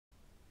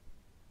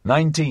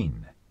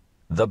19.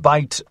 The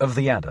Bite of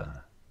the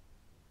Adder.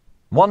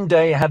 One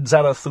day had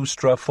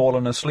Zarathustra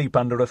fallen asleep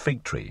under a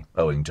fig tree,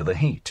 owing to the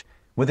heat,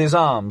 with his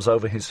arms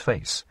over his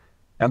face,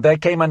 and there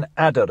came an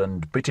adder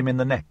and bit him in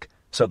the neck,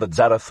 so that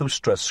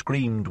Zarathustra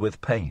screamed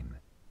with pain.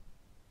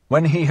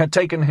 When he had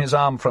taken his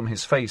arm from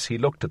his face, he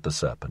looked at the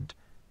serpent,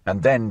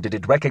 and then did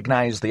it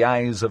recognize the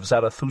eyes of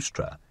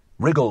Zarathustra,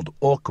 wriggled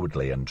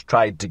awkwardly, and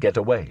tried to get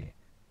away.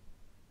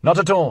 "Not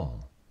at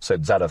all,"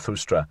 said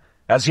Zarathustra,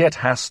 "as yet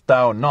hast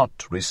thou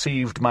not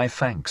received my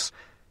thanks.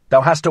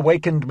 Thou hast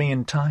awakened me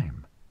in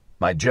time.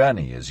 My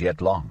journey is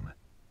yet long."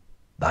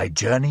 "Thy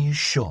journey is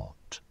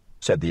short,"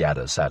 said the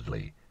adder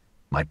sadly.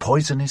 "My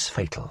poison is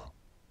fatal."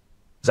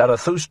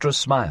 Zarathustra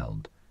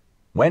smiled.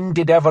 "When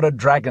did ever a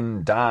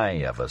dragon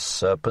die of a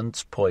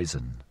serpent's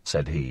poison?"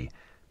 said he.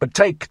 "But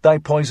take thy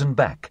poison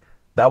back.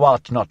 Thou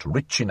art not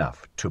rich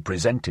enough to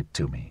present it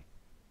to me."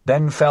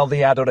 Then fell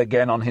the adder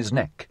again on his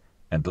neck,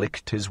 and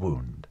licked his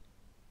wound.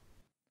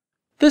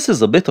 This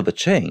is a bit of a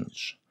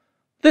change.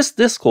 This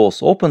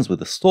discourse opens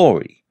with a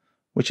story,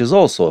 which is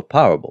also a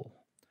parable.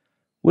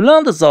 We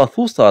learn that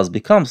Zarathustra has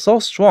become so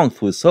strong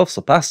through his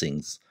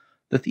self-surpassings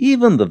that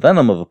even the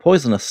venom of a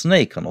poisonous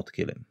snake cannot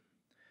kill him.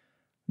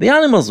 The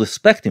animals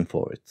respect him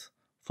for it,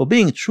 for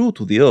being true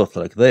to the earth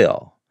like they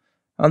are,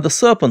 and the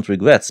serpent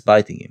regrets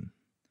biting him.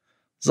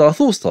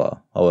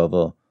 Zarathustra,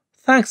 however,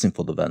 thanks him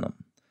for the venom,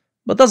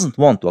 but doesn't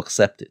want to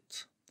accept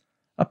it.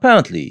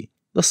 Apparently,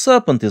 the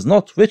serpent is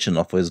not rich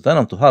enough for his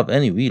venom to have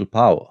any real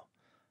power,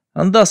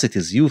 and thus it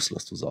is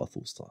useless to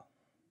Zarathustra.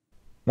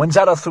 When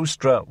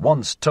Zarathustra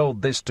once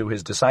told this to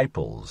his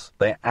disciples,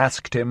 they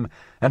asked him,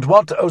 "And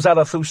what, O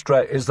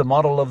Zarathustra, is the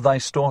moral of thy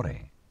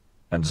story?"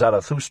 And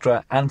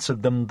Zarathustra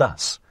answered them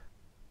thus: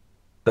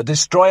 "The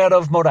destroyer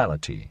of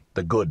morality,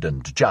 the good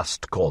and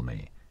just call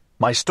me.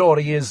 My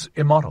story is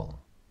immoral.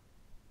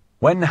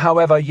 When,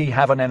 however, ye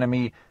have an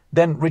enemy,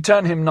 then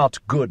return him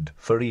not good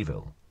for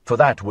evil, for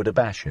that would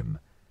abash him,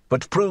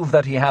 but prove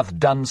that he hath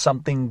done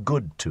something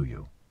good to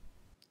you."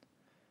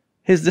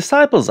 His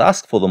disciples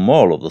ask for the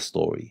moral of the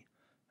story,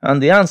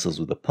 and he answers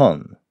with a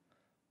pun.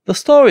 The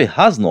story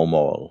has no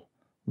moral,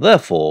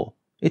 therefore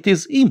it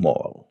is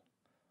immoral.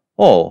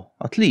 Or,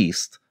 at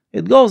least,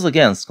 it goes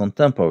against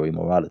contemporary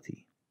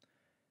morality.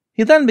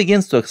 He then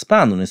begins to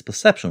expand on his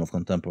perception of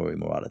contemporary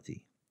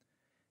morality.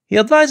 He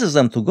advises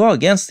them to go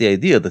against the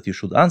idea that you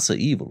should answer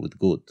evil with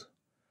good.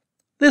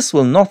 This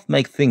will not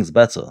make things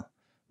better,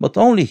 but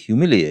only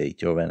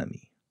humiliate your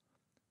enemy.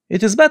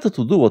 It is better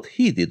to do what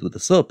he did with the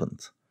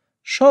serpent.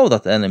 Show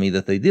that enemy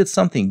that they did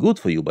something good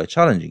for you by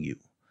challenging you,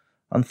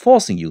 and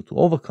forcing you to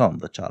overcome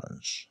the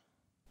challenge.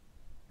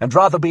 "And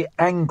rather be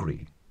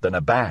angry than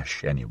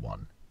abash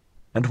anyone.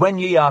 And when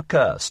ye are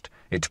cursed,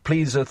 it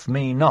pleaseth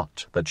me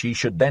not that ye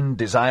should then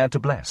desire to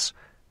bless.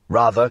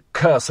 Rather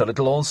curse a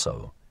little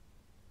also.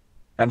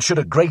 And should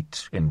a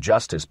great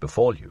injustice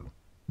befall you,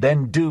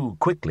 then do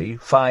quickly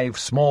 5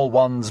 small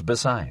ones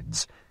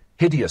besides.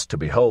 Hideous to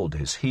behold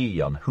is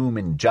he on whom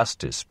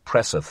injustice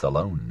presseth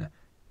alone.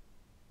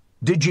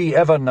 Did ye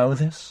ever know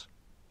this?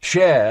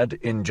 Shared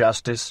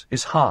injustice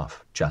is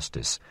half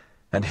justice,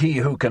 and he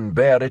who can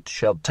bear it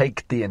shall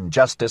take the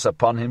injustice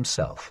upon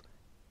himself."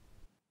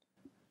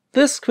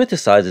 This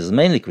criticizes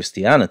mainly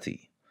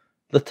Christianity,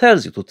 that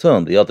tells you to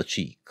turn the other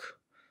cheek.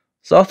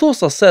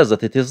 Zarathustra says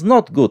that it is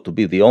not good to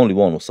be the only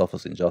one who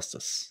suffers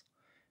injustice.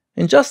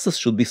 Injustice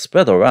should be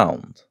spread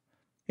around.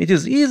 It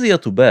is easier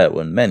to bear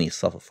when many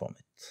suffer from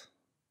it.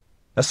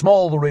 "A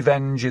small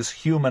revenge is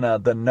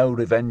humaner than no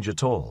revenge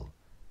at all.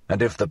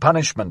 And if the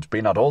punishment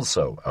be not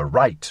also a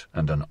right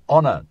and an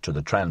honor to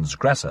the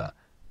transgressor,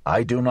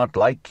 I do not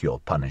like your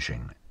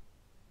punishing.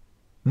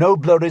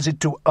 Nobler is it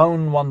to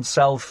own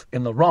oneself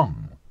in the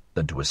wrong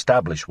than to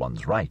establish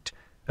one's right,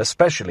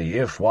 especially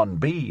if one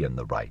be in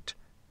the right.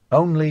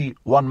 Only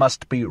one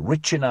must be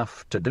rich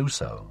enough to do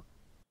so."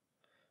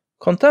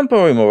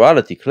 Contemporary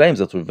morality claims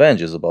that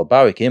revenge is a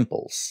barbaric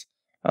impulse,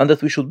 and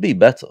that we should be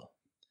better.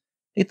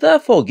 It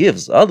therefore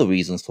gives other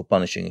reasons for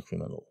punishing a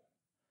criminal.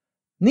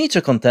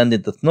 Nietzsche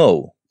contended that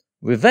no,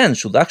 revenge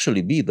should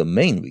actually be the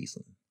main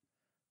reason.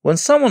 When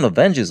someone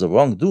avenges a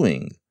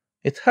wrongdoing,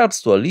 it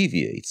helps to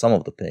alleviate some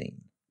of the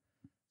pain.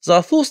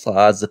 Zarathustra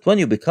adds that when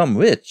you become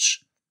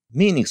rich,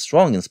 meaning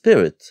strong in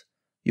spirit,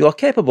 you are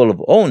capable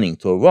of owning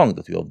to a wrong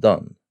that you have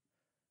done.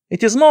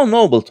 It is more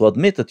noble to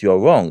admit that you are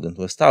wrong than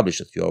to establish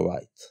that you are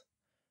right.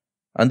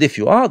 And if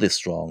you are this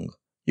strong,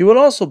 you will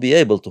also be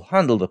able to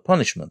handle the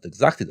punishment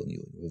exacted on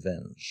you in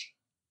revenge.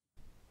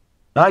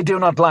 "I do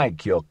not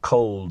like your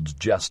cold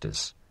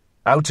justice.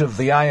 Out of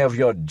the eye of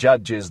your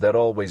judges there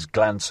always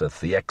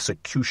glanceth the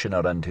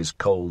executioner and his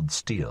cold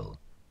steel.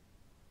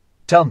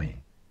 Tell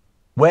me,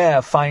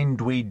 where find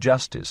we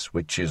justice,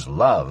 which is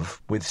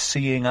love with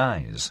seeing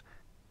eyes?"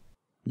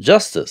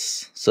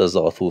 Justice, says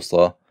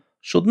Zarathustra,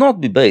 should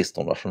not be based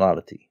on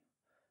rationality.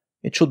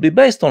 It should be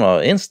based on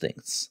our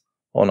instincts,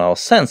 on our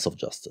sense of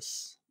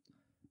justice.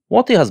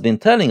 What he has been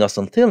telling us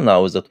until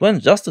now is that when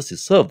justice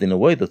is served in a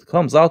way that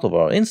comes out of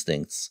our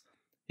instincts,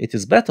 it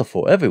is better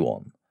for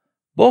everyone,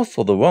 both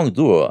for the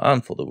wrongdoer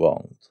and for the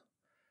wronged.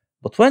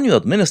 But when you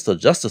administer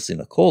justice in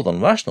a cold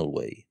and rational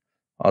way,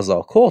 as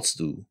our courts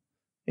do,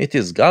 it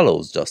is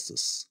gallows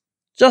justice,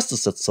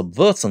 justice that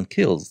subverts and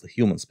kills the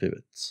human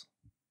spirit.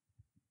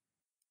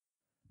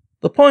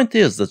 The point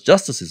is that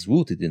justice is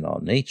rooted in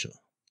our nature.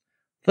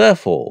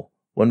 Therefore,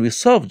 when we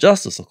serve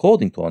justice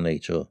according to our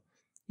nature,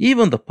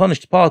 even the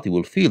punished party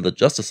will feel that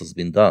justice has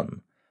been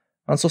done,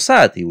 and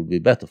society will be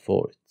better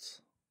for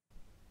it.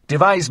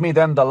 Devise me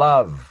then the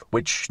love,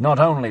 which not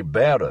only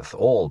beareth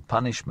all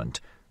punishment,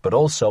 but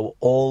also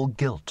all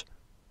guilt.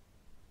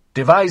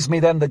 Devise me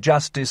then the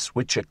justice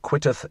which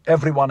acquitteth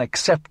everyone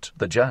except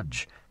the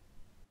judge.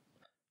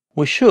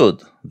 We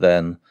should,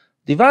 then,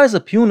 devise a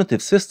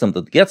punitive system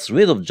that gets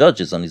rid of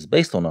judges and is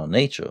based on our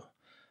nature,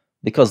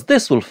 because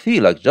this will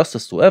feel like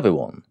justice to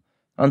everyone,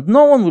 and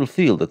no one will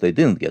feel that they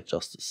didn't get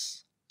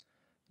justice.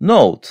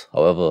 Note,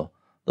 however,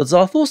 that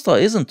Zarathustra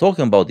isn't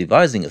talking about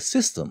devising a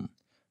system,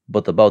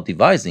 but about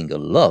devising a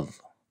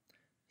love.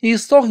 He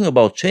is talking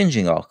about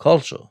changing our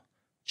culture,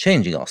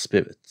 changing our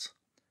spirit.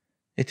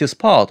 It is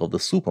part of the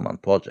Superman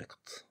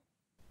project.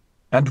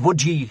 And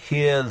would ye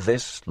hear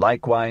this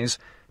likewise?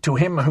 To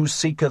him who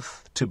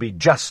seeketh to be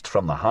just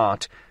from the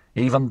heart,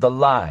 even the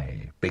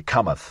lie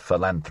becometh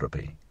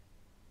philanthropy.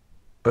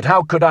 But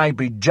how could I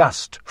be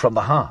just from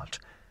the heart?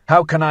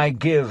 How can I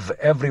give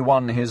every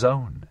one his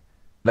own?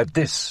 Let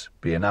this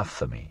be enough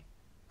for me.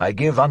 I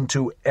give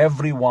unto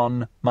every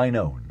one mine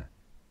own.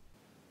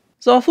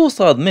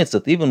 Zarathustra admits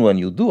that even when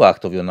you do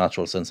act of your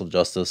natural sense of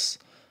justice,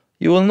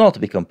 you will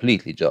not be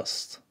completely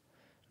just.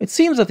 It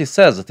seems that he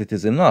says that it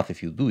is enough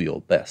if you do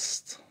your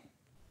best.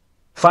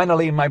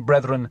 Finally, my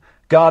brethren,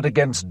 guard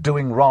against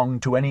doing wrong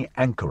to any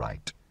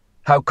anchorite.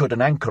 How could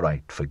an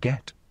anchorite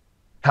forget?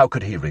 How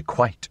could he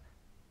requite?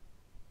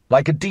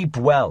 Like a deep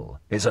well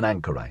is an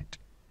anchorite.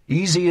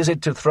 Easy is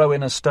it to throw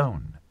in a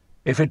stone.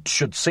 If it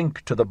should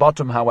sink to the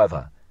bottom,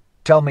 however,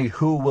 tell me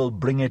who will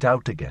bring it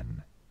out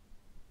again.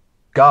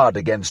 Guard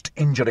against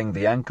injuring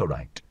the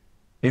anchorite.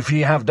 If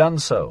ye have done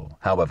so,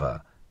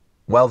 however,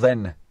 well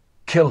then,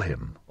 kill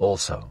him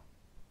also.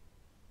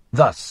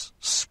 Thus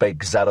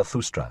spake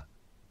Zarathustra.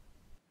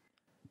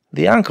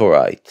 The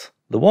anchorite,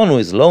 the one who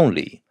is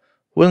lonely,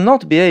 will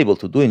not be able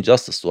to do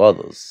injustice to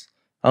others,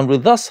 and will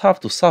thus have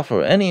to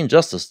suffer any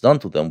injustice done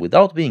to them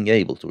without being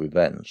able to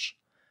revenge.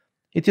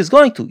 It is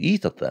going to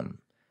eat at them,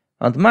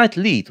 and might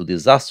lead to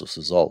disastrous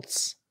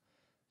results.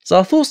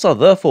 Zarathustra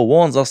therefore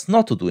warns us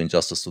not to do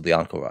injustice to the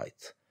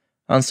anchorite,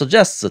 and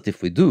suggests that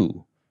if we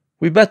do,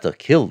 we better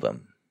kill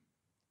them.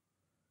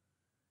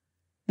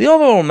 The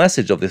overall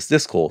message of this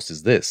discourse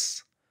is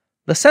this: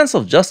 the sense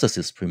of justice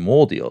is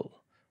primordial,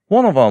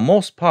 one of our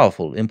most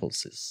powerful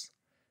impulses.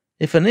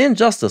 If an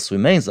injustice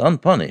remains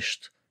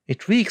unpunished,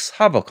 it wreaks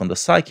havoc on the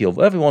psyche of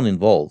everyone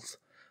involved,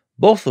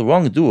 both the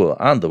wrongdoer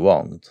and the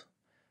wronged.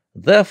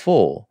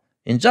 Therefore,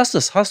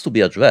 injustice has to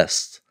be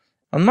addressed,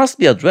 and must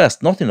be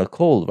addressed not in a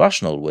cold,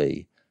 rational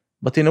way,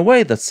 but in a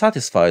way that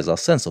satisfies our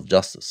sense of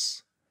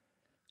justice.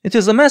 It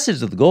is a message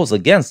that goes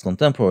against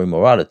contemporary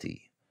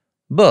morality,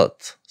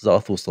 but,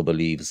 Zarathustra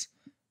believes,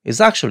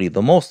 is actually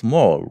the most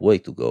moral way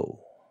to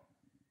go.